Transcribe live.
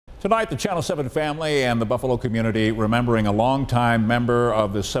Tonight, the Channel 7 family and the Buffalo community remembering a longtime member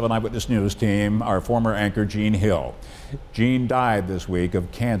of the 7 Eyewitness News team, our former anchor, Jean Hill. Jean died this week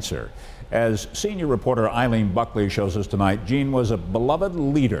of cancer. As senior reporter Eileen Buckley shows us tonight, Jean was a beloved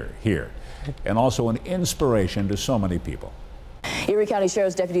leader here and also an inspiration to so many people. Erie County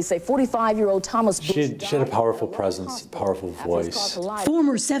Sheriff's deputies say 45-year-old Thomas She had a powerful presence, powerful voice.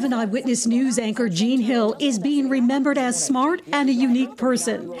 Former 7 Eyewitness News anchor Jean Hill is being remembered as smart and a unique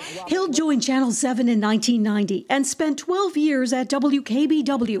person. Hill joined Channel 7 in 1990 and spent 12 years at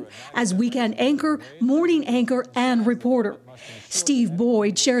WKBW as weekend anchor, morning anchor, and reporter. Steve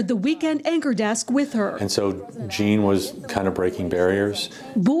Boyd shared the weekend anchor desk with her. And so Jean was kind of breaking barriers.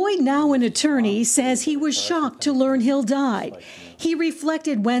 Boyd, now an attorney, says he was shocked to learn Hill died. He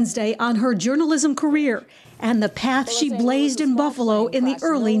reflected Wednesday on her journalism career and the path she blazed in Buffalo in the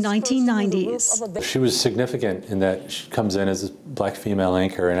early 1990s. She was significant in that she comes in as a black female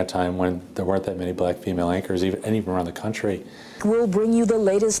anchor in a time when there weren't that many black female anchors, even around the country. We'll bring you the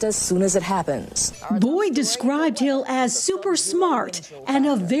latest as soon as it happens. Boyd described Hill as super smart and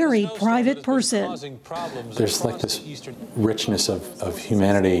a very private person. There's like this richness of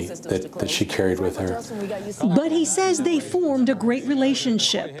humanity that she carried with her. But he says they formed a great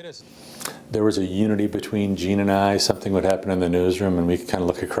relationship. There was a unity between Jean and I. Something would happen in the newsroom and we could kind of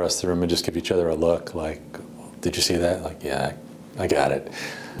look across the room and just give each other a look like, did you see that? Like, yeah, I got it.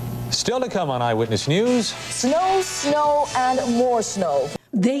 Still to come on Eyewitness News. Snow, snow, and more snow.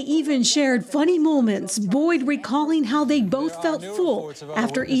 They even shared funny moments, Boyd recalling how they both felt full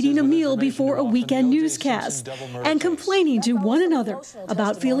after eating a meal before a weekend newscast and complaining to one another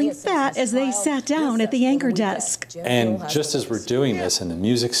about feeling fat as they sat down at the anchor desk. And just as we're doing this and the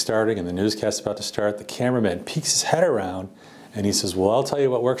music's starting and the newscast's about to start, the cameraman peeks his head around and he says, well, I'll tell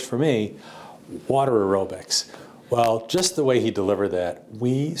you what works for me, water aerobics. Well, just the way he delivered that,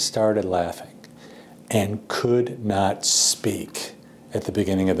 we started laughing and could not speak at the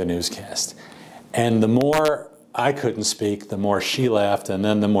beginning of the newscast. And the more I couldn't speak, the more she laughed, and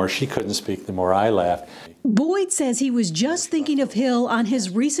then the more she couldn't speak, the more I laughed. Boyd says he was just thinking of Hill on his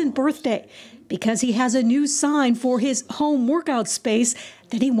recent birthday because he has a new sign for his home workout space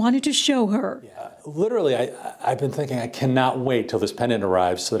that he wanted to show her. Yeah, literally, I've been thinking I cannot wait till this pendant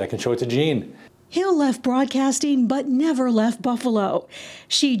arrives so that I can show it to Jean. Hill left broadcasting but never left Buffalo.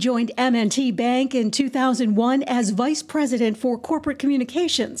 She joined M&T Bank in 2001 as vice president for corporate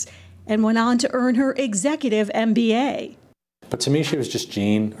communications and went on to earn her executive MBA. But to me, she was just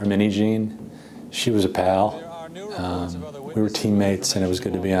Jean, or mini Jean. She was a pal. We were teammates, and it was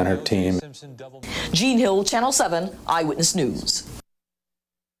good to be on her team. Jean Hill, Channel 7 Eyewitness News.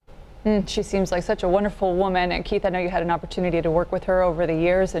 She seems like such a wonderful woman. And Keith, I know you had an opportunity to work with her over the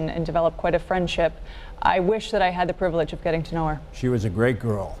years and develop quite a friendship. I wish that I had the privilege of getting to know her. She was a great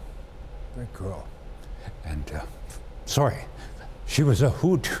girl. Great girl. And, sorry, she was a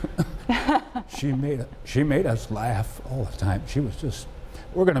hoot. She made us laugh all the time. She was just,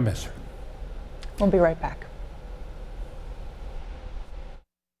 we're going to miss her. We'll be right back.